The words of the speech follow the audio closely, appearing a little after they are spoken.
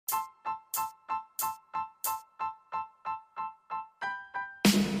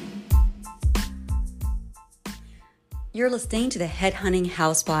You're listening to the Headhunting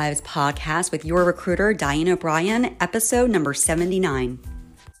Housewives podcast with your recruiter, Diane O'Brien, episode number 79.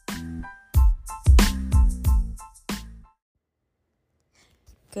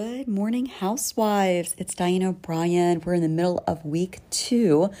 Good morning, housewives. It's Diane O'Brien. We're in the middle of week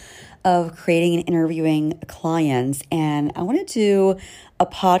 2 of creating and interviewing clients. And I want to do a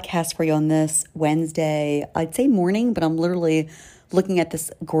podcast for you on this Wednesday, I'd say morning, but I'm literally looking at this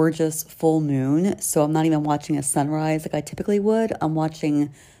gorgeous full moon. So I'm not even watching a sunrise like I typically would. I'm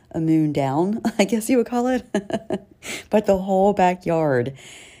watching a moon down, I guess you would call it. But the whole backyard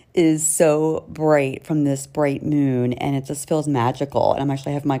is so bright from this bright moon, and it just feels magical. And I'm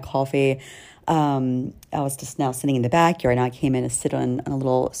actually having my coffee. I was just now sitting in the backyard, and I came in to sit on a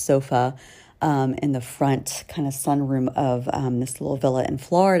little sofa in the front kind of sunroom of this little villa in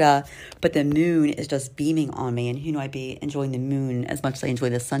Florida. But the moon is just beaming on me, and I'd be enjoying the moon as much as I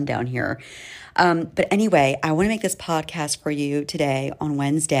enjoy the sun down here. But anyway, I want to make this podcast for you today on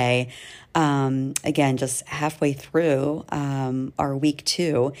Wednesday. Again, just halfway through our week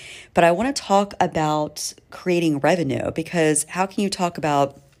 2. But I want to talk about creating revenue, because how can you talk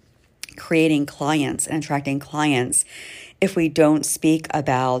about creating clients and attracting clients if we don't speak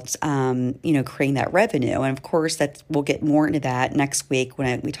about, creating that revenue? And of course, we'll get more into that next week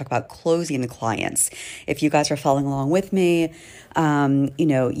when we talk about closing the clients. If you guys are following along with me,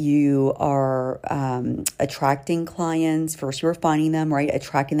 you are attracting clients. First, you were finding them, right?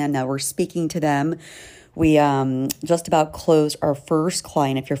 Attracting them. Now we're speaking to them. We just about closed our first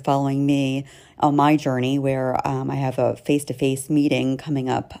client, if you're following me on my journey, where I have a face-to-face meeting coming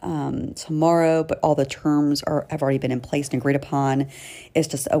up tomorrow, but all the terms have already been in place and agreed upon. It's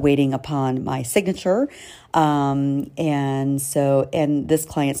just awaiting upon my signature. And this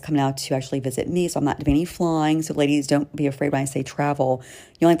client's coming out to actually visit me, so I'm not doing any flying. So ladies, don't be afraid when I say travel.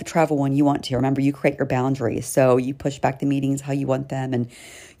 You only have to travel when you want to. Remember, you create your boundaries. So you push back the meetings how you want them, and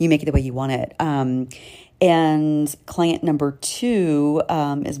you make it the way you want it. And client number 2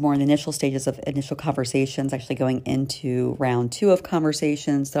 is more in the initial stages of initial conversations, actually going into round 2 of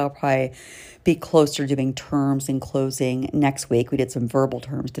conversations. So I'll probably be closer to doing terms and closing next week. We did some verbal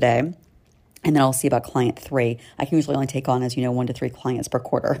terms today. And then I'll see about client 3. I can usually only take on, 1 to 3 clients per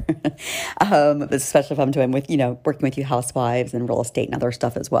quarter, especially if I'm doing working with you housewives and real estate and other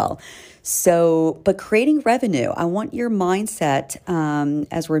stuff as well. So, but creating revenue, I want your mindset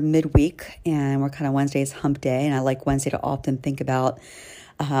as we're midweek and we're kind of Wednesday's hump day. And I like Wednesday to often think about,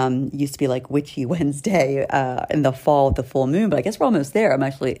 used to be like witchy Wednesday in the fall with the full moon, but I guess we're almost there. I'm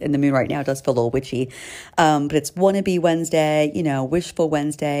actually in the moon right now. It does feel a little witchy, but it's wannabe Wednesday, wishful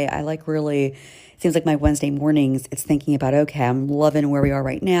Wednesday. I it seems like my Wednesday mornings, it's thinking about, okay, I'm loving where we are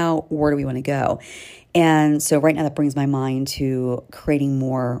right now. Where do we want to go? And so right now that brings my mind to creating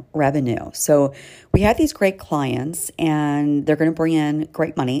more revenue. So we have these great clients and they're going to bring in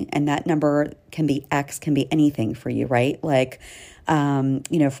great money, and that number can be X, can be anything for you, right? Like,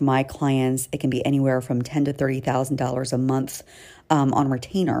 for my clients, it can be anywhere from $10,000 to $30,000 a month on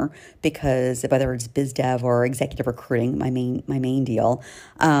retainer, because whether it's biz dev or executive recruiting, my main deal.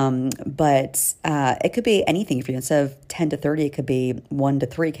 But it could be anything. If you instead of 10 to 30, it could be 1 to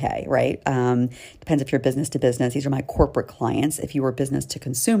 3K, right? Depends if you're business to business. These are my corporate clients. If you were business to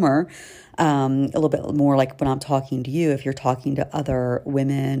consumer, a little bit more like when I'm talking to you, if you're talking to other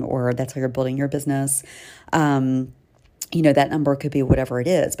women or that's how you're building your business, that number could be whatever it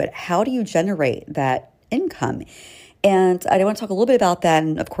is. But how do you generate that income? And I want to talk a little bit about that.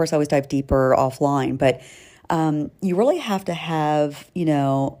 And of course, I always dive deeper offline. But you really have to have, you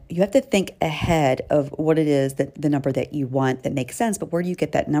have to think ahead of what it is that the number that you want that makes sense. But where do you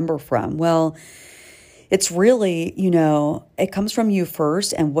get that number from? Well, it's really, it comes from you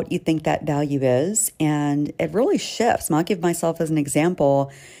first and what you think that value is. And it really shifts. And I'll give myself as an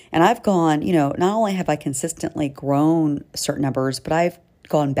example. And I've gone, not only have I consistently grown certain numbers, but I've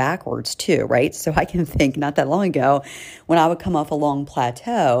gone backwards too, right? So I can think not that long ago when I would come off a long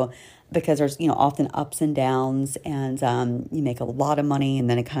plateau, because there's, often ups and downs, and you make a lot of money and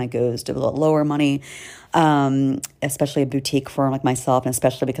then it kind of goes to a little lower money, especially a boutique firm like myself, and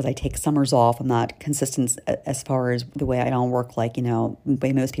especially because I take summers off. I'm not consistent as far as the way I don't work like, the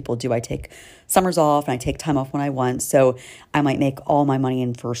way most people do. I take summers off and I take time off when I want. So I might make all my money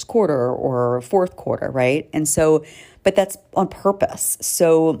in first quarter or fourth quarter, right? And so, but that's on purpose.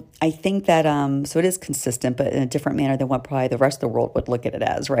 So I think that, so it is consistent, but in a different manner than what probably the rest of the world would look at it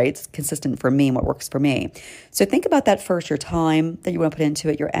as, right? It's consistent for me and what works for me. So think about that first, your time that you want to put into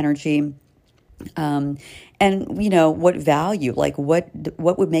it, your energy. And what value, like what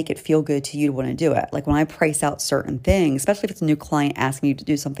would make it feel good to you to want to do it? Like when I price out certain things, especially if it's a new client asking you to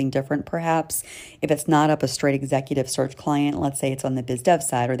do something different, perhaps if it's not up a straight executive search client, let's say it's on the biz dev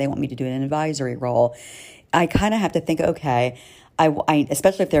side, or they want me to do an advisory role, I kind of have to think, okay,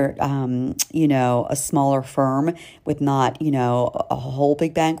 especially if they're, a smaller firm with not, a whole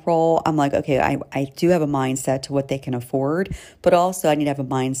big bankroll. I'm like, okay, I do have a mindset to what they can afford, but also I need to have a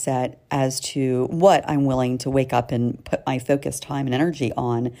mindset as to what I'm willing to wake up and put my focus, time, and energy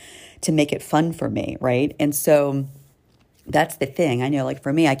on to make it fun for me, right? And so that's the thing. I know, like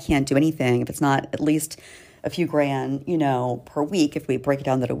for me, I can't do anything if it's not at least a few grand, per week. If we break it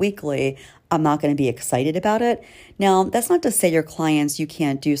down to a weekly, I'm not going to be excited about it. Now, that's not to say your clients, you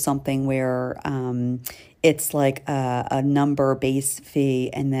can't do something where it's like a number-based fee.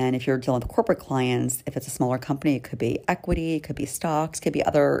 And then if you're dealing with corporate clients, if it's a smaller company, it could be equity, it could be stocks, it could be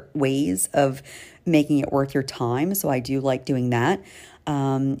other ways of making it worth your time. So I do like doing that.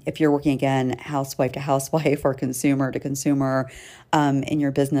 If you're working, again, housewife to housewife or consumer to consumer in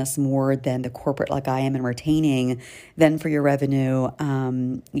your business more than the corporate like I am in retaining, then for your revenue,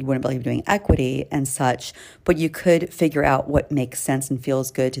 you wouldn't be doing equity and such, but you could figure out what makes sense and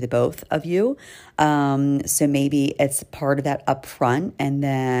feels good to the both of you. So maybe it's part of that upfront and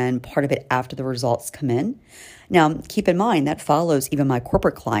then part of it after the results come in. Now, keep in mind that follows even my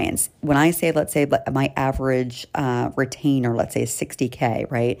corporate clients. When I say, let's say my average retainer, let's say is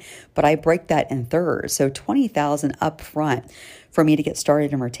 $60K, right? But I break that in thirds. So $20,000 upfront for me to get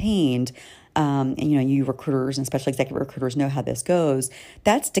started and retained. And you recruiters and especially executive recruiters know how this goes.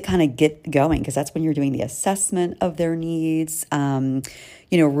 That's to kind of get going because that's when you're doing the assessment of their needs,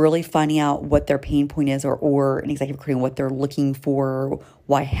 really finding out what their pain point is or an executive recruiting, what they're looking for,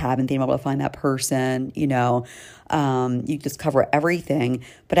 why haven't they been able to find that person, you just cover everything.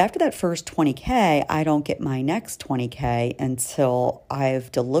 But after that first 20K, I don't get my next 20K until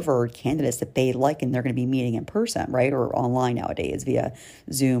I've delivered candidates that they like and they're going to be meeting in person, right? Or online nowadays via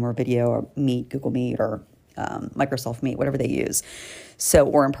Zoom or video or Meet, Google Meet or Microsoft Meet, whatever they use. So,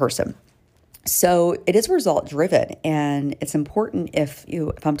 or in person. So it is result driven, and it's important if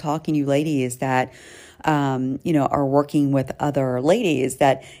I'm talking to you ladies that are working with other ladies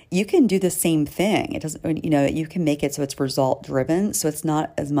that you can do the same thing. It doesn't, you can make it so it's result driven, so it's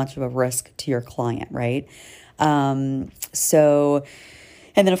not as much of a risk to your client, right?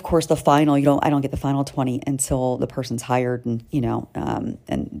 And then of course the final, I don't get the final 20 until the person's hired and,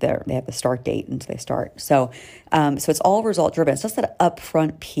 and they have the start date until they start. So it's all result driven. It's just that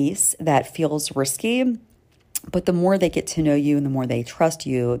upfront piece that feels risky, but the more they get to know you and the more they trust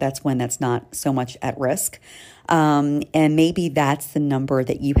you, that's when that's not so much at risk. And maybe that's the number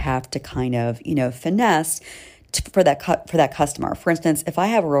that you have to kind of, finesse for that customer. For instance, if I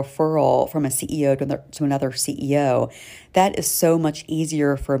have a referral from a CEO to another CEO, that is so much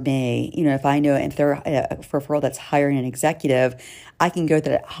easier for me. If I know if they're a referral that's hiring an executive, I can go to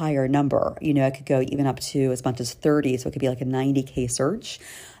that higher number. I could go even up to as much as 30. So it could be like a 90K search.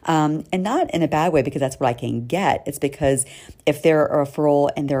 And not in a bad way because that's what I can get. It's because if they're a referral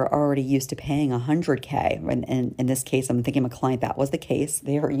and they're already used to paying 100K, and in this case, I'm thinking of a client that was the case.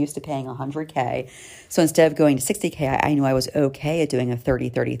 They were used to paying 100K. So instead of going to 60K, I knew I was okay at doing a 30,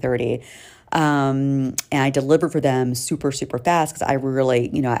 30, 30. And I delivered for them super, super fast because I really,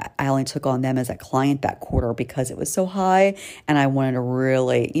 I only took on them as a client that quarter because it was so high and I wanted to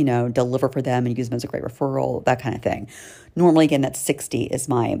really, deliver for them and use them as a great referral, that kind of thing. Normally, again, that 60 is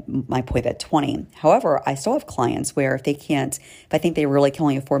my point at 20. However, I still have clients where if I think they really can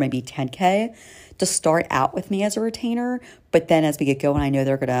only afford maybe 10K to start out with me as a retainer, but then as we get going, I know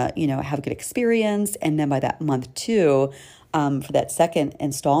they're going to, have a good experience. And then by that month 2, for that second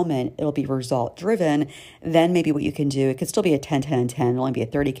installment, it'll be result driven. Then maybe what you can do, it could still be a 10, 10, and 10, it'll only be a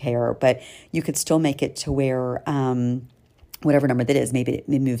 30K, but you could still make it to where, whatever number that is, maybe it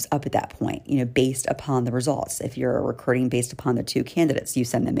moves up at that point, based upon the results. If you're recruiting based upon the 2 candidates you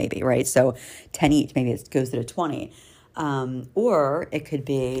send them maybe, right? So 10 each, maybe it goes to the 20. Or it could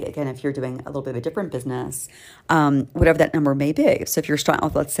be, again, if you're doing a little bit of a different business, whatever that number may be. So if you're starting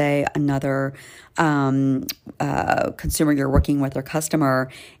with, let's say, another consumer you're working with or customer,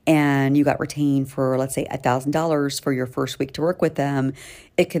 and you got retained for, let's say, $1,000 for your first week to work with them,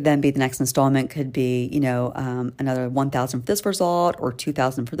 it could then be the next installment could be, another $1,000 for this result or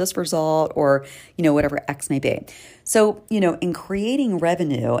 $2,000 for this result or, whatever X may be. So, in creating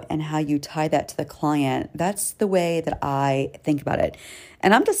revenue and how you tie that to the client, that's the way that I think about it.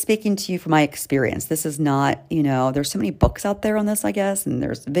 And I'm just speaking to you from my experience. This is not, there's so many books out there on this, I guess, and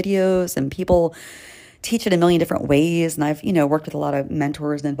there's videos and people teach it a million different ways. And I've, worked with a lot of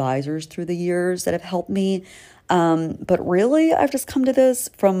mentors and advisors through the years that have helped me. But really, I've just come to this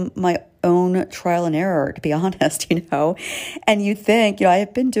from my own trial and error, to be honest, and you think,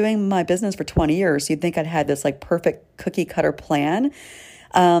 I've been doing my business for 20 years. So you'd think I'd had this like perfect cookie cutter plan.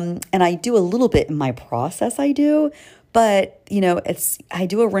 And I do a little bit in my process, but I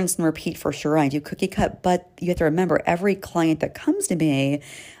do a rinse and repeat for sure. I do cookie cut, but you have to remember every client that comes to me,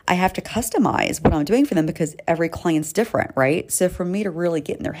 I have to customize what I'm doing for them because every client's different, right? So for me to really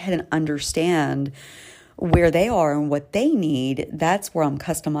get in their head and understand where they are and what they need, that's where I'm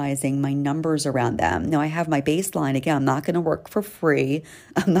customizing my numbers around them. Now I have my baseline. Again, I'm not going to work for free.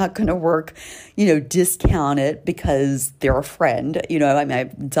 I'm not going to work, discounted because they're a friend.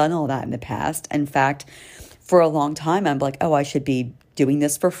 I've done all that in the past. In fact, for a long time, I'm like, oh, I should be doing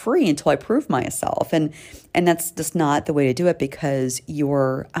this for free until I prove myself. And that's just not the way to do it because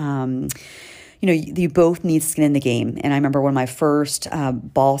you're, you both need skin in the game. And I remember one of my first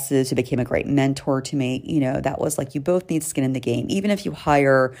bosses who became a great mentor to me, that was like, you both need skin in the game. Even if you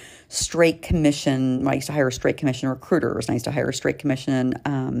hire straight commission, I used to hire straight commission recruiters, and I used to hire straight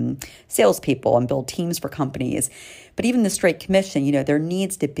commission salespeople and build teams for companies. But even the straight commission, there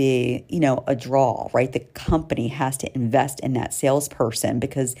needs to be, a draw, right? The company has to invest in that salesperson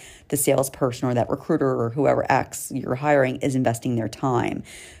because the salesperson or that recruiter or whoever X you're hiring is investing their time.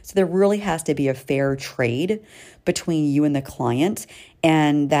 So there really has to be a fair trade between you and the client.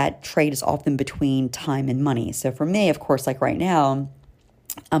 And that trade is often between time and money. So for me, of course, like right now,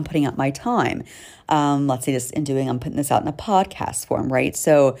 I'm putting out my time. Let's say this I'm putting this out in a podcast form, right?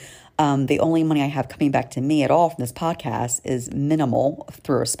 So the only money I have coming back to me at all from this podcast is minimal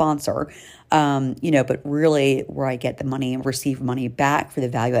through a sponsor. But really where I get the money and receive money back for the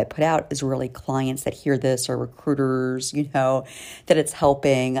value I put out is really clients that hear this or recruiters, that it's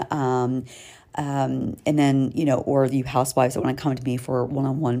helping. And then, or you housewives that want to come to me for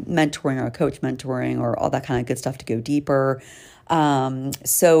one-on-one mentoring or coach mentoring or all that kind of good stuff to go deeper.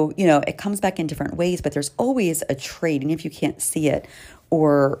 So it comes back in different ways, but there's always a trade. And if you can't see it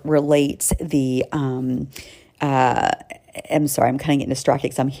or relate the, I'm sorry, I'm kind of getting distracted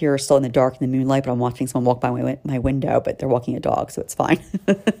because I'm here still in the dark in the moonlight, but I'm watching someone walk by my window, but they're walking a dog, so it's fine.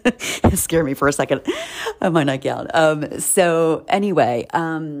 It scared me for a second on my nightgown. So anyway,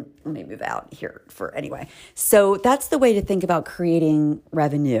 let me move out here So that's the way to think about creating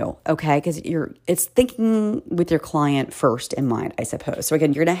revenue, okay? Because it's thinking with your client first in mind, I suppose. So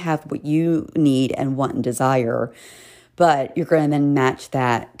again, you're going to have what you need and want and desire, but you're going to then match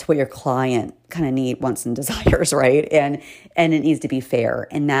that to what your client kind of wants and desires, right? And it needs to be fair.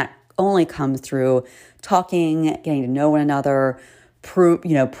 And that only comes through talking, getting to know one another, proof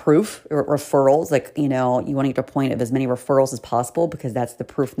or referrals. Like, you want to get to a point of as many referrals as possible because that's the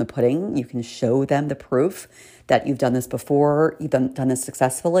proof in the pudding. You can show them the proof that you've done this before, you've done this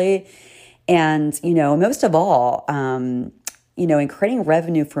successfully. And, most of all, in creating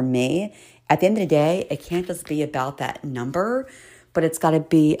revenue for me, at the end of the day, it can't just be about that number, but it's got to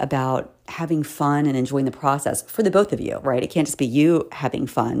be about having fun and enjoying the process for the both of you, right? It can't just be you having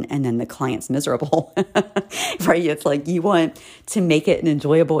fun and then the client's miserable, right? It's like you want to make it an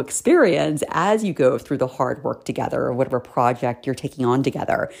enjoyable experience as you go through the hard work together or whatever project you're taking on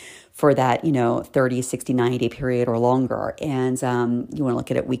together for that, 30, 60, 90-day period or longer. And you want to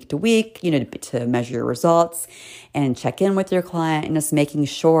look at it week to week, to measure your results and check in with your client and just making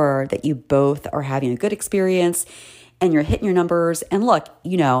sure that you both are having a good experience and you're hitting your numbers. And look,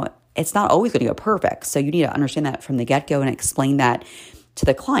 it's not always going to go perfect. So you need to understand that from the get-go and explain that to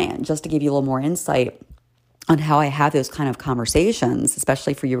the client, just to give you a little more insight on how I have those kind of conversations,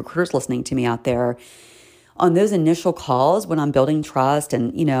 especially for you recruiters listening to me out there. On those initial calls when I'm building trust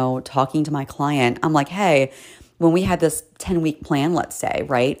and, talking to my client, I'm like, hey, when we had this 10-week plan, let's say,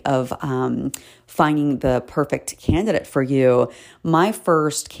 right, of finding the perfect candidate for you, my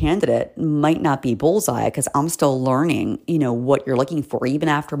first candidate might not be bullseye because I'm still learning, what you're looking for, even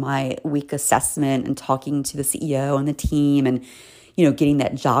after my week assessment and talking to the CEO and the team and, getting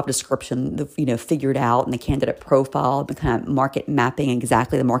that job description, figured out and the candidate profile, the kind of market mapping,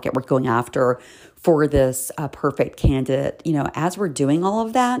 exactly the market we're going after for this perfect candidate. As we're doing all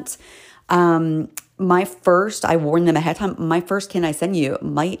of that, I warn them ahead of time, my first candidate I send you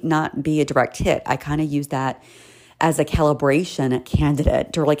might not be a direct hit. I kind of use that as a calibration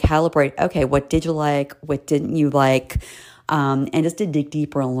candidate to really calibrate, okay, what did you like? What didn't you like? And just to dig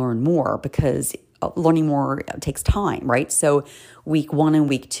deeper and learn more because learning more takes time, right? So week 1 and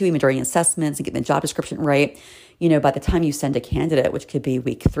week 2, even during assessments and getting the job description right, by the time you send a candidate, which could be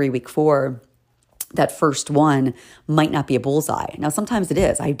week 3, week 4, that first one might not be a bullseye. Now, sometimes it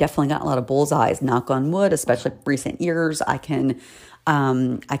is. I've definitely gotten a lot of bullseyes, knock on wood, especially recent years. I can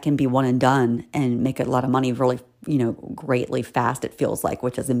be one and done and make a lot of money really, greatly fast, it feels like,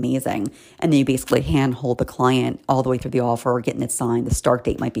 which is amazing. And then you basically handhold the client all the way through the offer, getting it signed. The start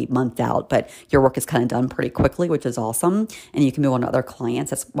date might be months out, but your work is kind of done pretty quickly, which is awesome. And you can move on to other clients.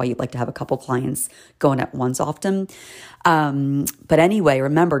 That's why you'd like to have a couple clients going at once often. But anyway,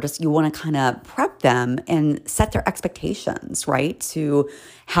 remember, just you want to kind of prep them and set their expectations, right, to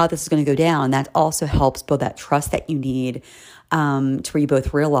how this is going to go down. That also helps build that trust that you need, to where you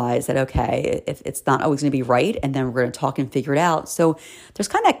both realize that, okay, if it's not always going to be right, and then we're going to talk and figure it out. So there's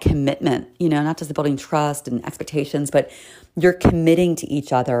kind of that commitment, not just building trust and expectations, but you're committing to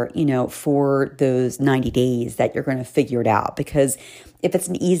each other, for those 90 days that you're going to figure it out. Because if it's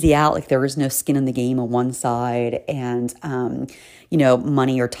an easy out, like there is no skin in the game on one side and,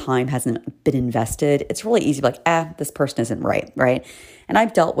 money or time hasn't been invested, it's really easy to be like, this person isn't right, right? And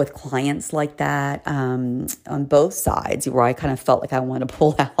I've dealt with clients like that on both sides where I kind of felt like I wanted to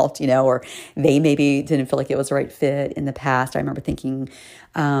pull out, or they maybe didn't feel like it was the right fit in the past. I remember thinking,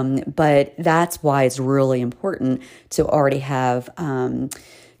 but that's why it's really important to already have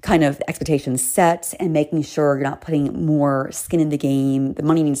kind of expectations set and making sure you're not putting more skin in the game. The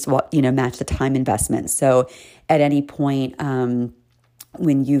money needs to, match the time investment. So at any point,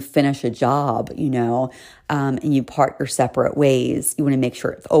 when you finish a job, and you part your separate ways, you want to make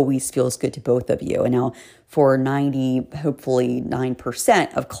sure it always feels good to both of you. And now for 90, hopefully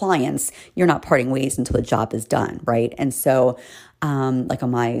 9% of clients, you're not parting ways until the job is done, right? And so like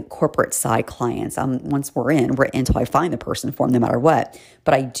on my corporate side clients, once we're in until I find the person for them, no matter what.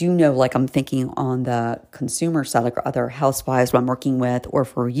 But I do know, like I'm thinking on the consumer side, like other housewives who I'm working with, or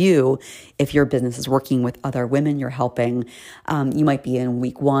for you, if your business is working with other women you're helping, you might be in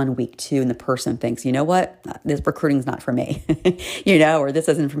week 1, week 2, and the person thinks, you know what, this recruiting is not for me, or this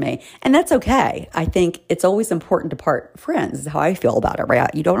isn't for me. And that's okay. I think it's always important to part friends, is how I feel about it, right?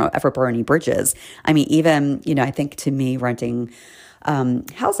 You don't ever burn any bridges. I mean, even, I think to me, renting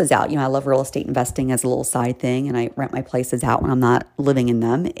houses out. I love real estate investing as a little side thing, and I rent my places out when I'm not living in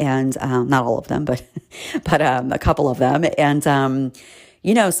them, and not all of them, but a couple of them. And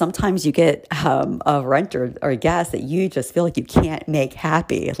sometimes you get a renter or a guest that you just feel like you can't make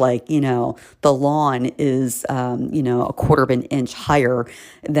happy. Like, the lawn is, a quarter of an inch higher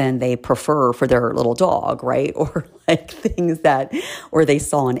than they prefer for their little dog, right? Or like things or they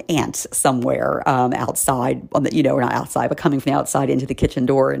saw an ant somewhere outside on the, or not outside, but coming from the outside into the kitchen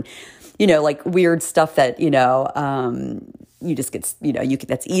door, and like weird stuff that you just get,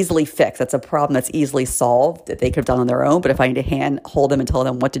 that's easily fixed. That's a problem that's easily solved that they could have done on their own. But if I need to hold them and tell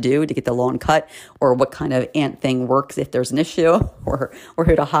them what to do to get the lawn cut, or what kind of ant thing works if there's an issue, or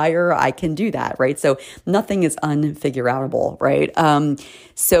who to hire, I can do that, right? So nothing is unfigureoutable, right?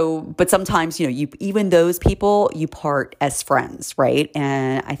 But sometimes, even those people, you part as friends, right?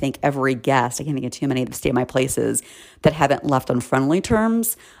 And I think every guest, I can't think of too many that stay at my places that haven't left on friendly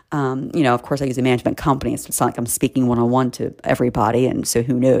terms. Of course I use a management company, so it's not like I'm speaking one-on-one to everybody. And so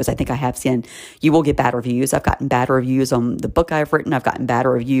who knows? I think I have seen, you will get bad reviews. I've gotten bad reviews on the book I've written. I've gotten bad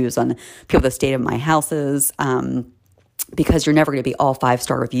reviews on people that stayed in my houses, because you're never going to be all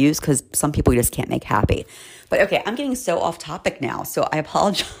 5-star reviews, because some people you just can't make happy. But okay, I'm getting so off topic now, so I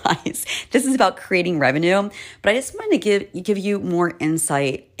apologize. This is about creating revenue, but I just wanted to give you more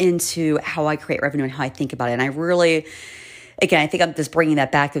insight into how I create revenue and how I think about it. And I really, again, I think I'm just bringing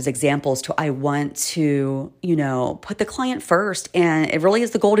that back, those examples, to I want to, put the client first. And it really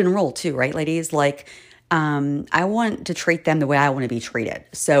is the golden rule too, right, ladies? Like, I want to treat them the way I want to be treated.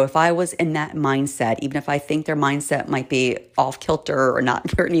 So if I was in that mindset, even if I think their mindset might be off kilter or not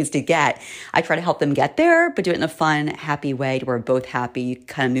where it needs to get, I try to help them get there, but do it in a fun, happy way to where we're both happy. You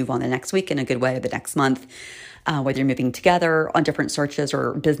kind of move on the next week in a good way, or the next month. Whether you're moving together on different searches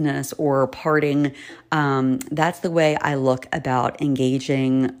or business or parting. That's the way I look about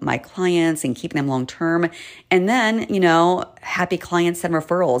engaging my clients and keeping them long-term. And then, happy clients and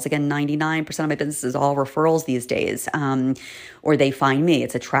referrals. Again, 99% of my business is all referrals these days. Or they find me.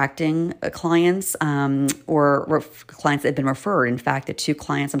 It's attracting clients or clients that have been referred. In fact, the 2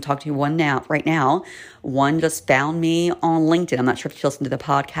 clients I'm talking to right now, one just found me on LinkedIn. I'm not sure if she listened to the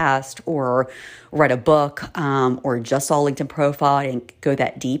podcast or read a book or just saw a LinkedIn profile. I didn't go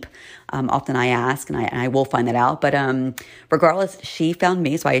that deep. Often I ask, and I will find that out. But regardless, she found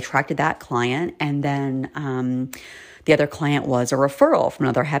me, so I attracted that client. And then the other client was a referral from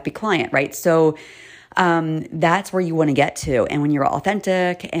another happy client, right? So That's where you want to get to. And when you're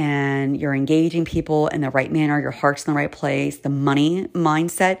authentic and you're engaging people in the right manner, your heart's in the right place, the money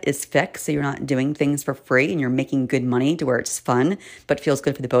mindset is fixed. So you're not doing things for free and you're making good money to where it's fun, but feels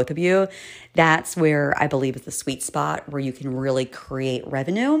good for the both of you. That's where I believe is the sweet spot where you can really create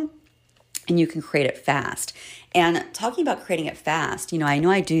revenue and you can create it fast. And talking about creating it fast, I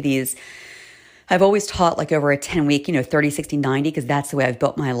know I do these. I've always taught like over a 10-week, 30, 60, 90, because that's the way I've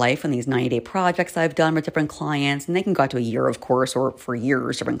built my life on these 90-day projects I've done with different clients. And they can go out to a year, of course, or for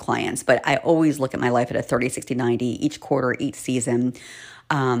years, different clients. But I always look at my life at a 30, 60, 90, each quarter, each season.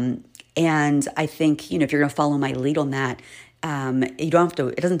 And I think, if you're going to follow my lead on that, you don't have to,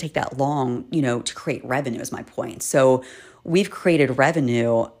 it doesn't take that long, to create revenue is my point. So we've created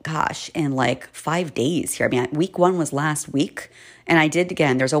revenue, in like 5 days here. I mean, week 1 was last week. And I did,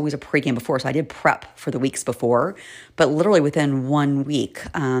 again, there's always a pregame before. So I did prep for the weeks before. But literally within 1 week,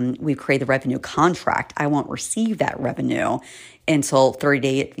 we've created the revenue contract. I won't receive that revenue until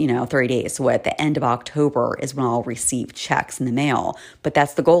 30 days. So at the end of October is when I'll receive checks in the mail. But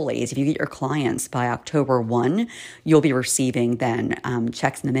that's the goal, ladies. If you get your clients by October 1, you'll be receiving then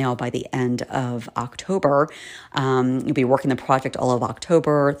checks in the mail by the end of October. You'll be working the project all of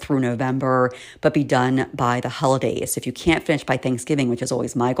October through November, but be done by the holidays. So if you can't finish by Thanksgiving, which is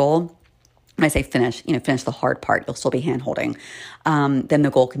always my goal, when I say finish, finish the hard part, you'll still be hand-holding. Then the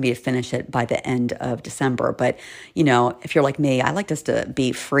goal can be to finish it by the end of December. But, if you're like me, I like just to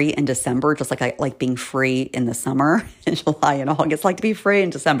be free in December, just like I like being free in the summer, in July and August, I like to be free in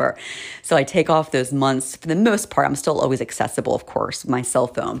December. So I take off those months. For the most part, I'm still always accessible, of course, with my cell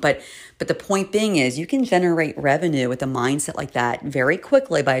phone. But the point being is you can generate revenue with a mindset like that very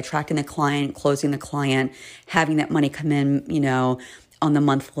quickly by attracting the client, closing the client, having that money come in, on the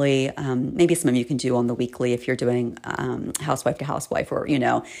monthly, maybe some of you can do on the weekly if you're doing housewife to housewife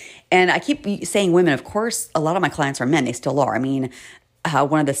and I keep saying women, of course, a lot of my clients are men, they still are. I mean,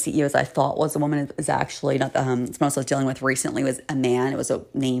 one of the CEOs I thought was a woman is actually not someone else I was dealing with recently was a man. It was a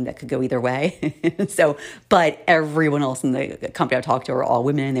name that could go either way. But everyone else in the company I talked to are all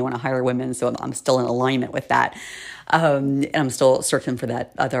women and they want to hire women. So I'm still in alignment with that. And I'm still searching for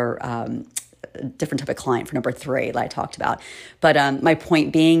that other, different type of client for number 3 that I talked about. But my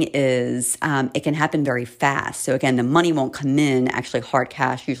point being is it can happen very fast. So again, the money won't come in actually hard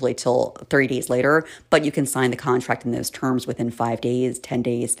cash usually till 30 days later, but you can sign the contract in those terms within 5 days, 10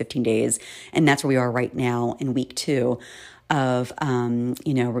 days, 15 days. And that's where we are right now in week 2 of,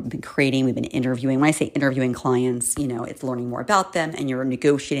 we've been creating, we've been interviewing. When I say interviewing clients, it's learning more about them and you're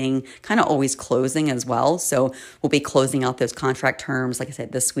negotiating, kind of always closing as well. So we'll be closing out those contract terms, like I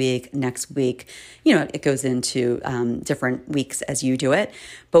said, this week, next week, it goes into different weeks as you do it,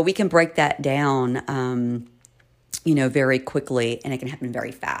 but we can break that down, very quickly and it can happen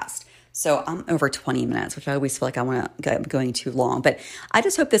very fast. So I'm over 20 minutes, which I always feel like I'm going too long, but I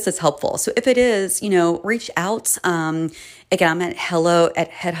just hope this is helpful. So if it is, reach out. Again, I'm at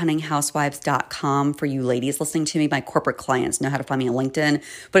hello@headhuntinghousewives.com for you ladies listening to me. My corporate clients know how to find me on LinkedIn.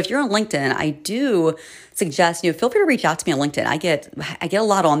 But if you're on LinkedIn, I do suggest, feel free to reach out to me on LinkedIn. I get a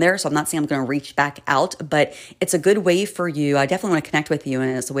lot on there, so I'm not saying I'm going to reach back out, but it's a good way for you. I definitely want to connect with you,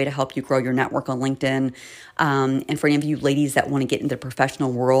 and it's a way to help you grow your network on LinkedIn. And for any of you ladies that want to get into the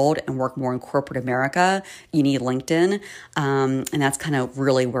professional world and work more in corporate America, you need LinkedIn. And that's kind of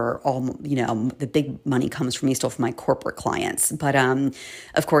really where all, the big money comes from me still for my corporate clients. But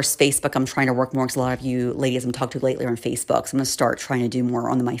of course, Facebook, I'm trying to work more because a lot of you ladies I'm talking to lately are on Facebook. So I'm going to start trying to do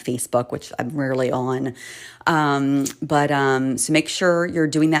more on my Facebook, which I'm rarely on. So make sure you're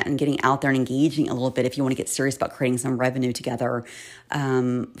doing that and getting out there and engaging a little bit if you want to get serious about creating some revenue together.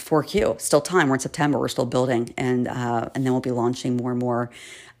 4Q, still time. We're in September. We're still building, and then we'll be launching more and more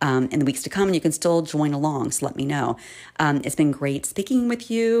in the weeks to come. And you can still join along. So let me know. It's been great speaking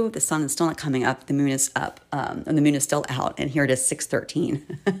with you. The sun is still not coming up. The moon is up, and the moon is still out. And here it is, 6:13.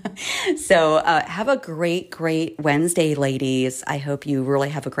 So have a great Wednesday, ladies. I hope you really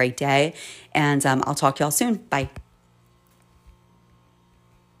have a great day. And I'll talk to y'all soon. Bye.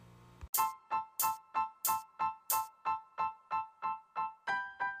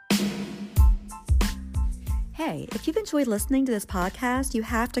 Hey, if you've enjoyed listening to this podcast, you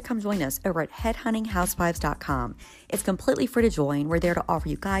have to come join us over at headhuntinghousewives.com. It's completely free to join. We're there to offer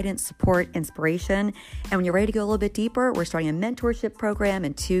you guidance, support, inspiration. And when you're ready to go a little bit deeper, we're starting a mentorship program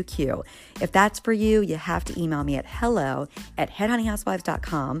in 2Q. If that's for you, you have to email me at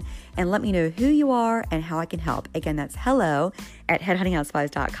hello@headhuntinghousewives.com and let me know who you are and how I can help. Again, that's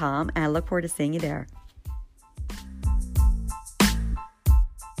hello@headhuntinghousewives.com. And I look forward to seeing you there.